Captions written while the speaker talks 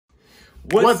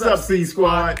What's up, C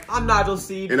Squad? I'm Nigel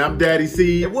Seed. And I'm Daddy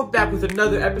Seed. And we're back with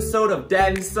another episode of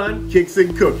Dad and Son Kicks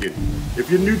and Cooking.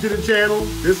 If you're new to the channel,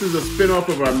 this is a spinoff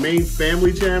of our main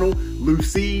family channel,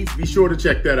 Loose Seeds. Be sure to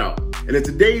check that out. And in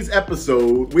today's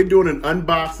episode, we're doing an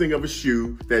unboxing of a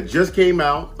shoe that just came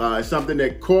out. It's something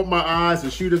that caught my eyes.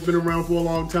 The shoe that's been around for a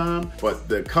long time, but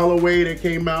the colorway that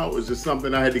came out was just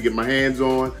something I had to get my hands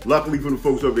on. Luckily for the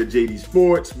folks over at JD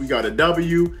Sports, we got a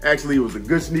W. Actually, it was a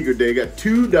good sneaker day. Got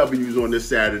 2 W's on this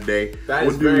Saturday. That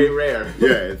is very rare.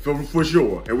 Yeah, for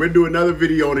sure. And we'll do another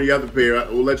video on the other pair.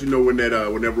 We'll let you know when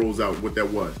that rolls out, what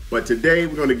that was. But today,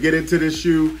 we're gonna get into this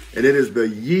shoe, and it is the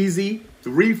Yeezy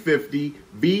 350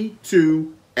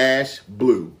 V2 Ash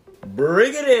Blue.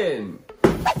 Bring it in.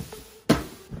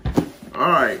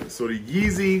 All right, so the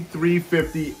Yeezy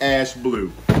 350 Ash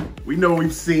Blue. We know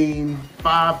we've seen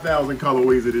 5,000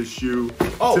 colorways of this shoe.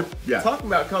 Oh, talking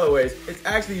about colorways, it's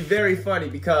actually very funny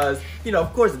because, you know,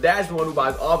 of course, Dad's the one who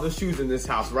buys all the shoes in this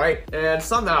house, right? And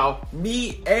somehow,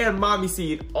 me and Mommy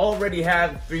Seed already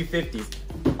have 350s.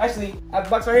 Actually, I have the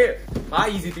box right here. My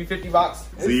Yeezy 350 box.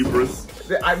 Zebras.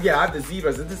 I have the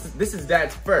Zebras, and this is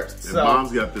Dad's first. And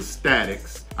Mom's got the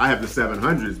Statics. I have the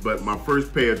 700s, but my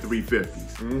first pair of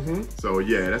 350s. So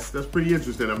yeah, that's pretty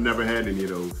interesting. I've never had any of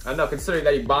those. I know, considering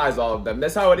that he buys all of them.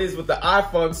 That's how it is with the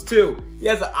iPhones too. He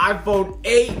has an iPhone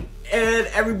 8, and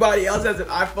everybody else has an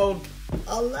iPhone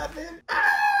 11.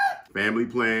 Family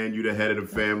plan, you the head of the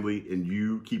family, and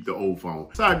you keep the old phone.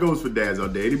 That's how it goes for dads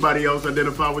out there. Anybody else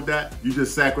identify with that? You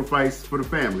just sacrifice for the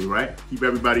family, right? Keep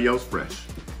everybody else fresh.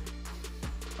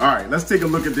 All right, let's take a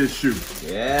look at this shoe.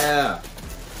 Yeah.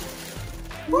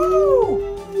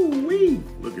 Woo-wee.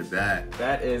 Look at that.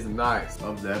 That is nice.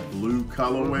 Love that blue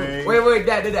colorway. Wait,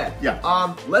 Dad.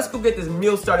 Yeah. Let's go get this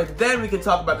meal started, then we can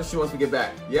talk about the shoe once we get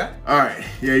back, yeah? All right,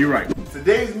 yeah, you're right.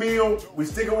 Today's meal, we're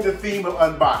sticking with the theme of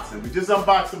unboxing. We just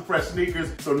unboxed some fresh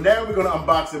sneakers, so now we're gonna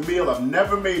unbox a meal I've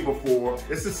never made before.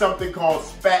 This is something called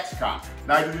spatchcock.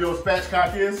 Now, do you know what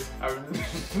spatchcock is? I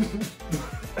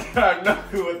have no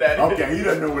clue what that is. Okay, he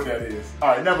doesn't know what that is. All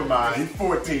right, never mind. He's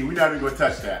 14. We're not even gonna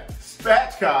touch that.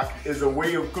 Spatchcock is a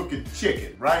way of cooking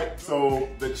chicken, right? So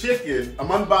the chicken, I'm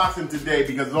unboxing today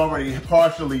because it's already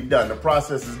partially done. The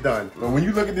process is done. But when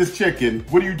you look at this chicken,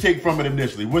 what do you take from it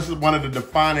initially? What's one of the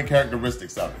defining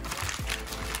characteristics of it?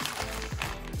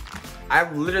 I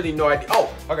have literally no idea.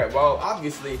 Oh, okay, well,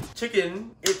 obviously,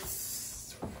 chicken,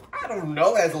 I don't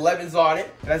know, it has lemons on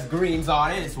it, it has greens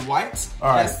on it, it's white. All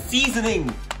right. It has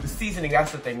seasoning. The seasoning,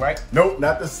 that's the thing, right? Nope,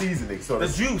 not the seasoning. So the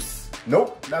juice.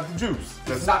 Nope, not the juice.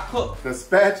 It's not cooked. The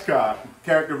spatchcock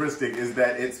characteristic is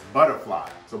that it's butterfly.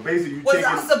 So basically you take it. Was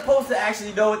I supposed to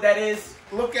actually know what that is?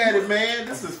 Look at it, man.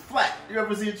 This is flat. You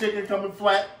ever see a chicken coming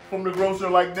flat from the grocer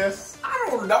like this? I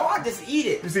don't know. I just eat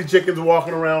it. You see chickens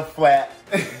walking around flat.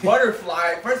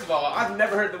 Butterfly. First of all, I've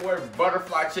never heard the word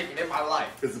butterfly chicken in my life.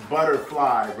 It's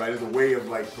butterfly, right? It's a way of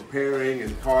like preparing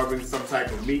and carving some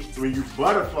type of meat. So when you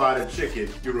butterfly the chicken,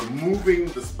 you're removing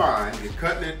the spine, you're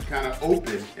cutting it kind of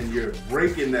open, and you're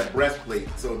breaking that breastplate.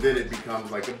 So then it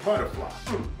becomes like a butterfly,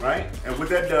 right? And what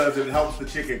that does, it helps the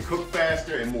chicken cook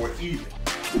faster and more even.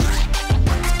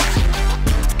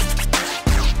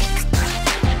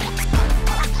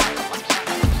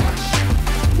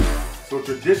 So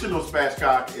traditional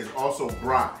spatchcock is also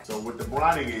brine. So what the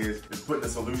brining is putting a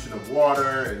solution of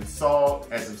water and salt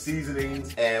and some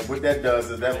seasonings. And what that does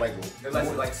is that it lets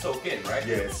it like soak in, right?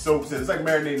 Yeah, it soaks in. It's like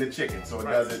marinating the chicken. So it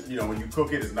doesn't, you know, when you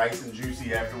cook it, it's nice and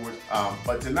juicy afterwards.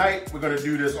 But tonight, we're gonna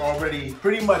do this already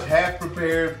pretty much half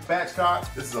prepared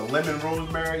spatchcock. This is a lemon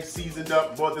rosemary, seasoned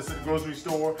up, bought this at the grocery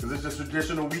store. Because it's just a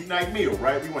traditional weeknight meal,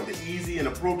 right? We want the easy and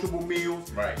approachable meals.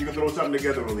 Right. You can throw something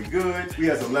together really good. We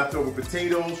have some leftover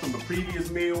potatoes from the previous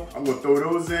meal. I'm gonna throw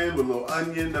those in with a little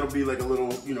onion. That'll be like a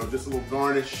little, you know, just a little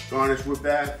garnish with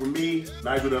that. For me,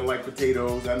 Nigel doesn't like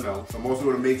potatoes, I know. So I'm also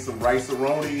gonna make some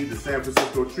Rice-a-roni, the San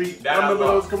Francisco treat. Remember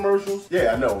those commercials?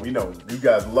 Yeah, I know, we know. You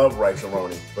guys love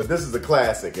Rice-a-roni. But this is a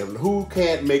classic. And who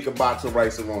can't make a box of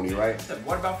Rice-a-roni, right?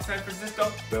 What about San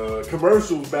Francisco? The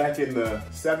commercials back in the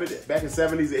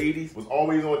 70s, 80s was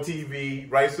always on TV.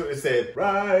 It said,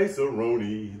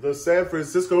 Rice-a-roni, the San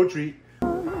Francisco treat.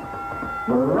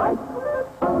 Rice-a-roni,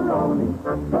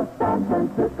 the San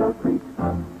Francisco treat.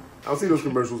 I don't see those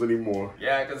commercials anymore.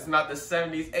 Yeah, because it's not the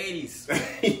 70s,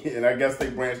 80s. And I guess they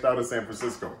branched out of San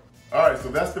Francisco. All right, so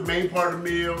that's the main part of the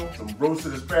meal. Some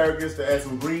roasted asparagus to add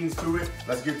some greens to it.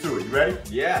 Let's get to it. You ready?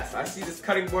 Yes, I see this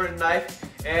cutting board and knife.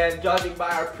 And judging by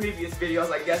our previous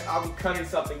videos, I guess I'll be cutting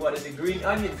something. What is it? Green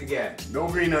onions again. No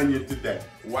green onion today.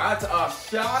 What a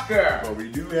shocker. But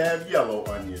we do have yellow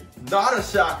onion. Not a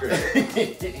shocker.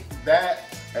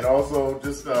 That, and also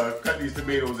just cut these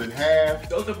tomatoes in half.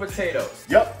 Those are potatoes.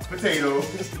 Yep,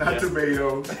 potatoes, not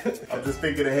tomatoes. I'm just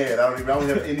thinking ahead. I don't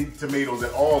have any tomatoes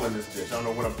at all in this dish. I don't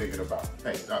know what I'm thinking about.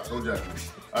 Hey, don't judge me.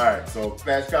 All right, so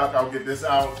spatchcock, I'll get this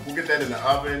out. We'll get that in the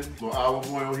oven. A little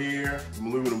olive oil here, some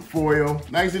aluminum foil.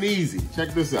 Nice and easy.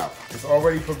 Check this out. It's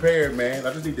already prepared, man.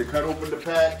 I just need to cut open the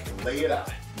pack and lay it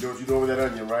out. You know what you do with that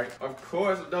onion, right? Of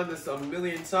course, I've done this a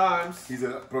million times. He's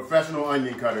a professional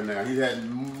onion cutter now. He's had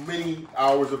many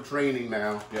hours of training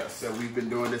now. Yes. That we've been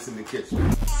doing this in the kitchen.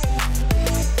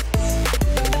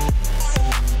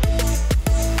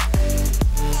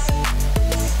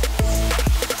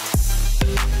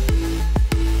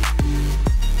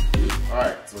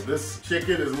 Alright, so this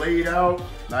chicken is laid out.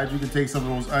 Nigel, you can take some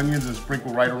of those onions and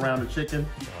sprinkle right around the chicken.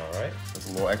 Alright. There's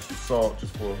a little extra salt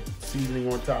just for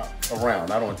seasoning on top. Around,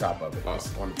 not on top of it.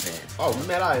 Just on the pan. Oh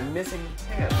man, I am missing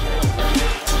pan.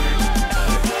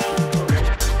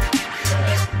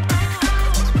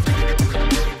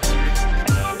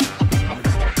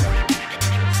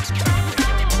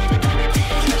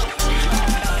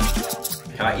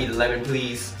 Can I eat a lemon,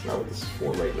 please? No, this is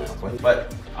 4 right now.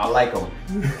 But I like them.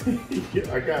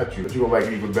 Yeah, I got you. But you're gonna like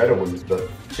it even better when the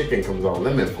chicken comes on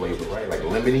lemon flavor, right? Like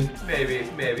lemony.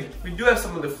 Maybe. We do have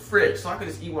some in the fridge, so I could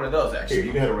just eat one of those actually. Here,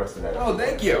 you can have the rest of that. Oh,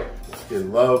 thank you. He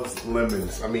loves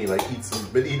lemons. I mean, like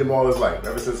been eating them all his life,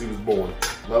 ever since he was born.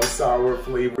 Loves sour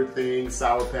flavored things,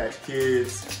 Sour Patch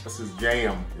Kids. That's his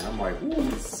jam. And I'm like, ooh,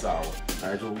 this is sour.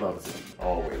 Nigel loves it,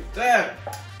 always. Damn.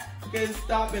 You can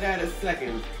stop it at a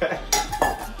second.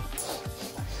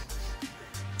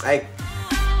 Hey.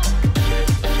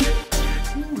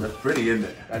 Ooh, that's pretty, isn't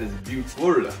it? That is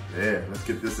beautiful. Yeah, let's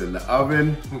get this in the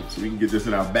oven so we can get this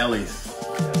in our bellies.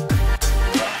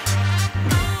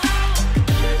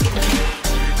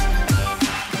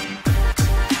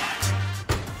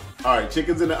 All right,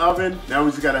 chicken's in the oven. Now we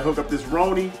just gotta hook up this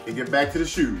roni and get back to the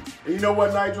shoes. And you know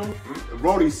what, Nigel?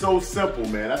 Roni's so simple,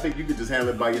 man. I think you could just handle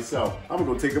it by yourself. I'm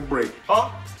gonna go take a break. Huh?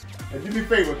 And do me a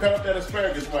favor, cut up that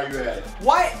asparagus while you're at it.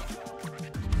 What?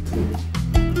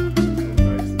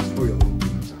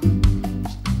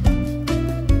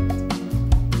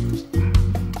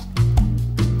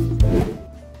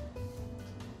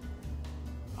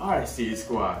 Alright, Seed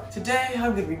Squad. Today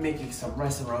I'm going to be making some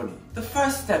rice-a-roni. The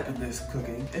first step in this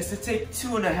cooking is to take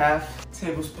 2.5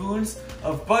 tablespoons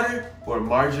of butter or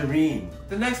margarine.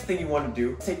 The next thing you want to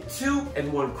do is take 2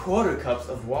 1/4 cups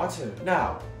of water.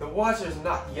 Now, the water is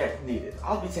not yet needed.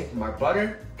 I'll be taking my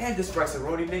butter and this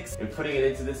rice-a-roni mix and putting it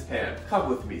into this pan. Come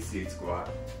with me, Seed Squad.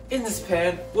 In this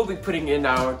pan, we'll be putting in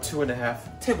our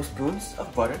 2.5 tablespoons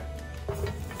of butter.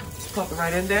 Just plop it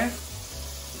right in there.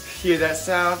 Hear that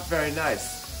sound? Very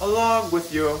nice. Along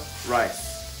with your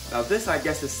rice. Now this, I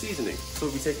guess, is seasoning. So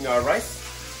we'll be taking our rice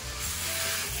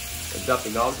and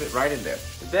dumping all of it right in there.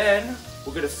 And then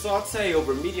we're gonna saute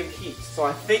over medium heat. So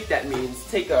I think that means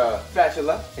take a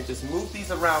spatula and just move these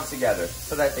around together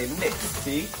so that they mix,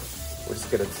 see? We're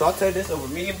just gonna saute this over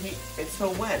medium heat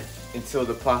until when? Until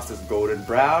the pasta's golden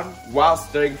brown while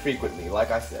stirring frequently,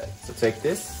 like I said. So take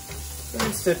this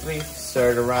and simply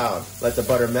stir it around. Let the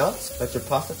butter melt, let your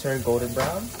pasta turn golden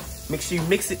brown. Make sure you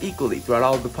mix it equally throughout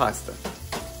all of the pasta.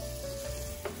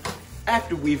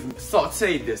 After we've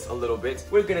sauteed this a little bit,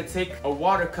 we're gonna take a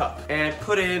water cup and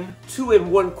put in 2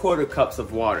 1/4 cups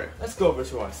of water. Let's go over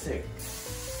to our sink.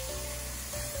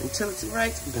 Until it's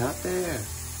right about there.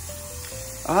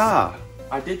 Ah,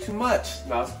 I did too much.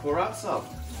 Now let's pour out some.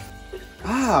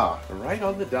 Ah, right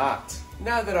on the dot.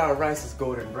 Now that our rice is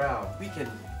golden brown, we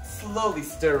can slowly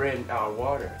stir in our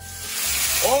water.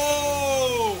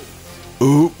 Oh!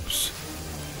 Oops.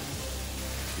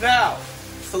 Now,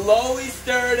 slowly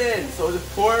stir it in. So just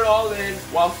pour it all in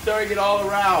while stirring it all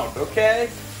around, okay?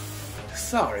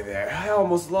 Sorry there, I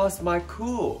almost lost my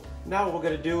cool. Now what we're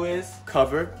gonna do is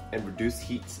cover and reduce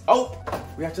heat. Oh,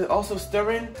 we have to also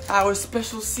stir in our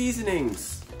special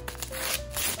seasonings.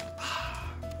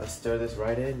 Let's stir this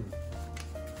right in.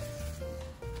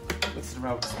 Mix it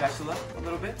around with the spatula a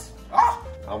little bit. Ah,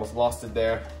 I almost lost it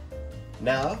there.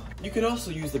 Now, you can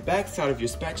also use the back side of your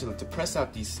spatula to press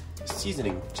out these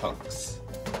seasoning chunks.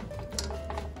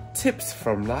 Tips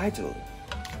from Nigel.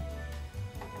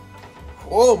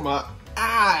 Oh my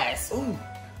eyes! Ooh.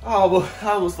 Oh, well,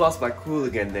 I almost lost my cool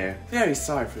again there. Very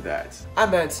sorry for that. I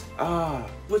meant,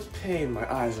 what pain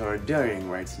my eyes are enduring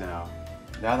right now.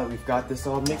 Now that we've got this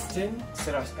all mixed in,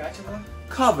 set our spatula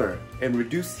Cover and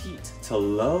reduce heat to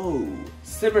low.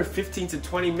 Simmer 15 to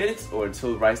 20 minutes or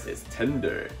until rice is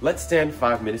tender. Let stand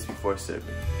 5 minutes before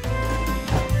serving.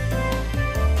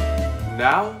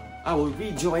 Now, I will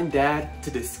rejoin Dad to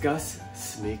discuss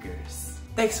sneakers.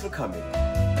 Thanks for coming.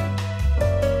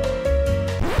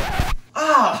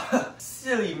 Ah!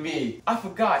 Silly me. I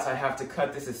forgot I have to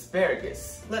cut this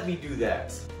asparagus. Let me do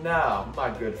that. Now, my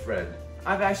good friend,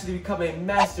 I've actually become a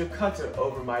master cutter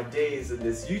over my days in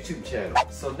this YouTube channel.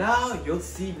 So now you'll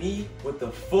see me with the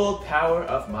full power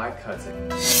of my cutting.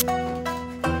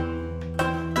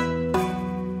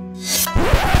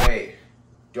 Hey,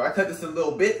 do I cut this in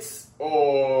little bits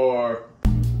or...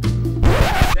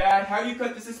 Dad, how do you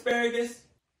cut this asparagus?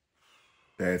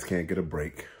 Dads can't get a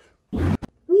break.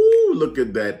 Woo, look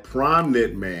at that prime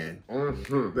knit, man.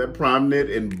 That prime knit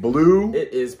in blue.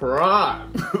 It is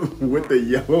prime. With the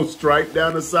yellow stripe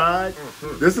down the side.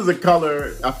 This is a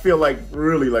color, I feel like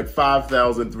really like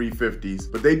 5,000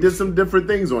 350s, but they did some different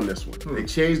things on this one. They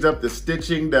changed up the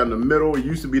stitching down the middle. It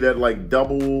used to be that like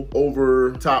double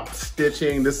over top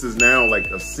stitching. This is now like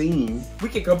a seam. We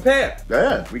can compare.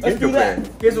 Yeah, we can compare. Let's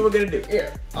do that. Here's what we're gonna do.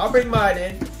 Here, I'll bring mine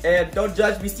in, and don't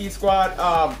judge me, Seed Squad.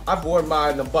 I've worn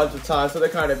mine a bunch of times, so they're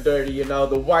kind of dirty, you know.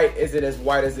 The white isn't as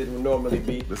white as it would normally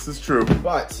be. This is true.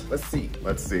 But, let's see.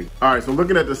 Let's see. All right, so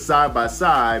looking at the side by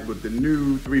side with the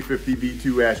new 350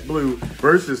 V2 Ash Blue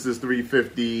versus this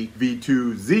 350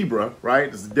 V2 Zebra,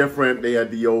 right? This is different. They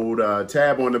had the old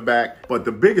tab on the back, but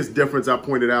the biggest difference I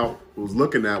pointed out was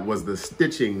looking at was the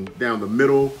stitching down the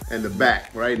middle and the back.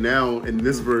 Right now in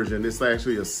this version, it's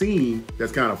actually a seam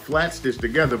that's kind of flat stitched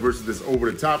together versus this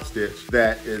over the top stitch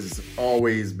that has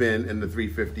always been in the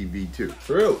 350 V2.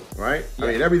 True. Right? Yeah.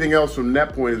 I mean, everything else from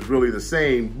that point is really the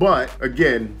same, but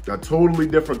again, a totally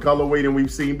different colorway than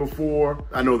we've seen before.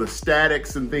 I know the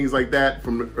statics and things like that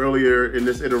from earlier in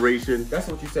this iteration. That's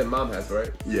what you said Mom has,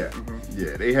 right? Yeah,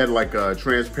 yeah. They had like a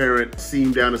transparent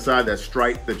seam down the side, that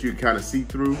stripe that you kind of see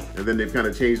through, and then they've kind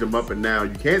of changed them up, and now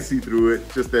you can't see through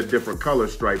it. Just that different color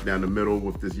stripe down the middle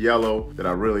with this yellow that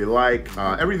I really like.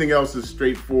 Everything else is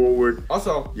straightforward.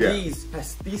 Also, yeah. these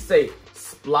say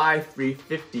Sply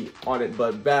 350 on it,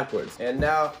 but backwards. And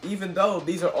now, even though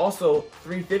these are also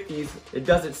 350s, it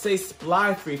doesn't say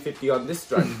Sply 350 on this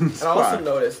stripe. And I also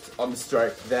noticed on the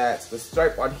stripe that the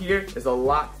stripe on here is a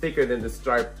lot thicker than the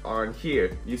stripe on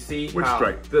here. You see Which how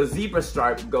stripe? The zebra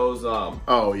stripe goes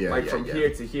oh yeah, like from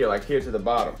here to here, like here to the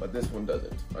bottom, but this one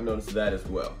doesn't. I noticed that as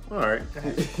well. All right.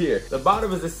 Here, the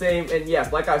bottom is the same, and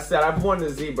yes, like I said, I've worn the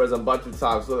zebras a bunch of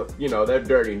times, so you know they're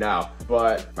dirty now.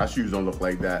 But my shoes don't look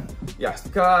like that. yes,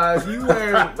 because you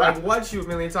wear like one shoe a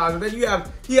million times, and then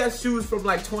he has shoes from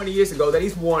like 20 years ago that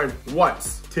he's worn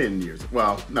once. 10 years.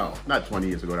 Well, no, not 20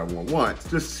 years ago that I wore once.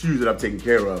 Just shoes that I've taken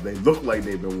care of. They look like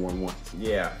they've been worn once.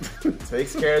 Yeah,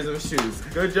 takes care of his shoes.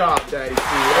 Good job, Daddy.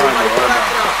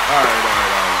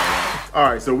 All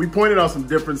right, so we pointed out some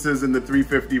differences in the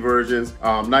 350 versions.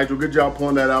 Nigel, good job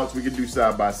pulling that out so we can do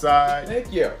side by side.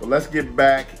 Thank you. But let's get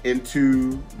back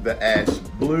into the ash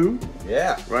blue.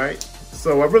 Yeah. Right?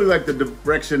 So I really like the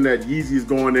direction that Yeezy is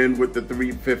going in with the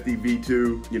 350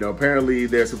 V2. You know, apparently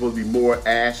there's supposed to be more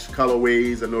ash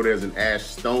colorways. I know there's an ash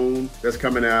stone that's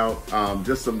coming out.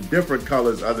 Just some different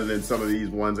colors other than some of these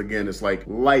ones. Again, it's like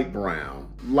light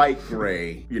brown, light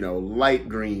gray, you know, light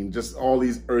green, just all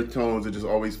these earth tones that just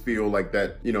always feel like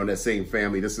that, you know, in that same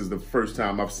family. This is the first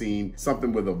time I've seen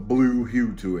something with a blue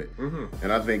hue to it.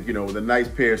 And I think, you know, with a nice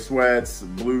pair of sweats,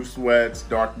 blue sweats,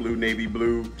 dark blue, navy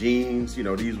blue, jeans, you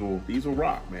know, these will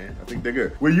rock, man. I think they're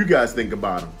good. What do you guys think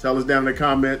about them? Tell us down in the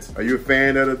comments. Are you a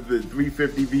fan of the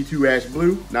 350 V2 Ash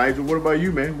Blue? Nigel, what about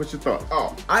you, man? What's your thoughts?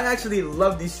 Oh, I actually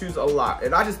love these shoes a lot,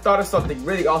 and I just thought of something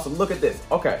really awesome. Look at this.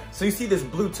 Okay, so you see this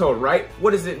blue tone, right?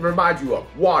 What does it remind you of?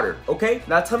 Water, okay?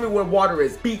 Now tell me where water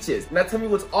is. Beaches. Now tell me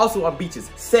what's also on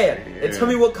beaches. Sand. Yeah. And tell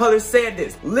me what color sand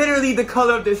is. Literally the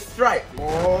color of this stripe.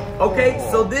 Okay,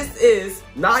 so this is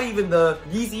not even the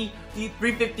Yeezy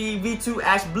 350 V2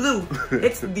 Ash Blue.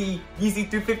 It's the Yeezy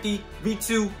 350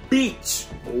 V2 Beach.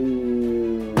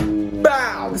 Ooh.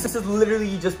 Bow! This is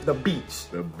literally just the beach.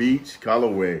 The beach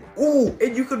colorway. Ooh,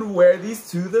 and you could wear these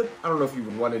to the, I don't know if you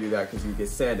would want to do that because you get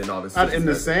sand and all this. Not in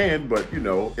the sand, but you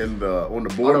know, on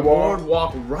the boardwalk. On a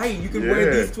boardwalk, right. You can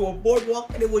wear these to a boardwalk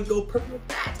and it would go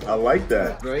perfect. I like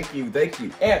that. Thank you, thank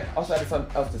you. And also I have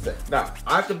something else to say. Now,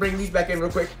 I have to bring these back in real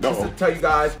quick just to tell you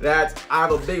guys that I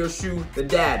have a bigger shoe than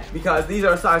Dad because these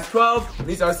are a size 12, and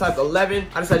these are a size 11.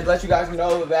 I decided to let you guys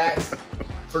know that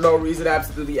for no reason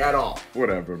absolutely at all.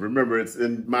 Whatever. Remember, it's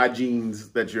in my jeans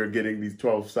that you're getting these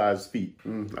 12 size feet. I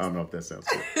don't know if that sounds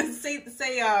good.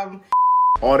 say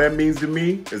All that means to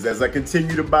me is as I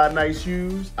continue to buy nice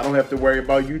shoes, I don't have to worry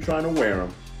about you trying to wear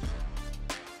them.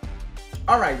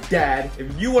 All right, Dad,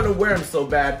 if you want to wear them so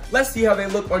bad, let's see how they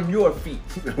look on your feet.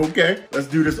 Okay, let's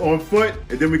do this on foot,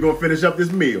 and then we're gonna finish up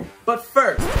this meal. But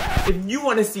first, if you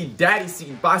want to see Daddy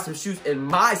Seed buy some shoes in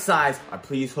my size, I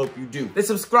please hope you do. Then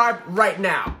subscribe right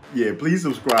now. Yeah, please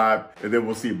subscribe, and then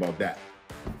we'll see about that.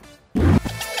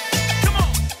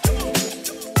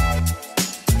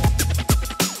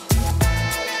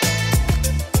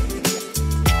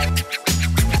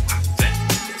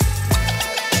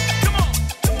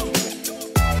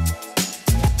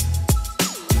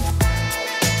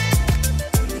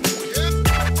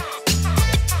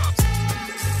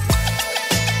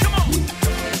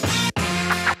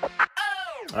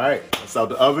 All right, it's out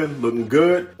the oven, looking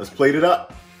good. Let's plate it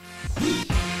up.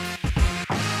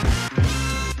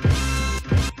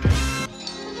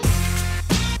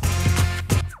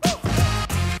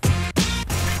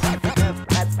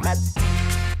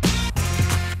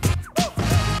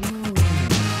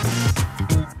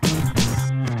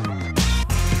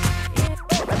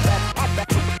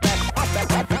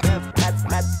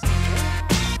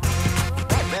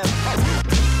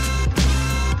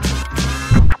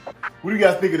 What do you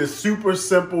guys think of this super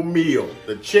simple meal?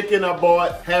 The chicken I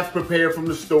bought, half prepared from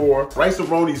the store.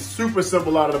 Rice-a-roni, super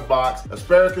simple out of the box.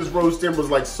 Asparagus roasting was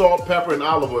like salt, pepper, and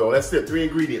olive oil. That's it, 3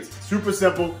 ingredients. Super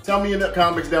simple. Tell me in the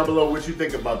comments down below what you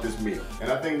think about this meal.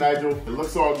 And I think, Nigel, it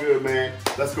looks all good, man.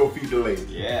 Let's go feed the lady.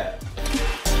 Yeah.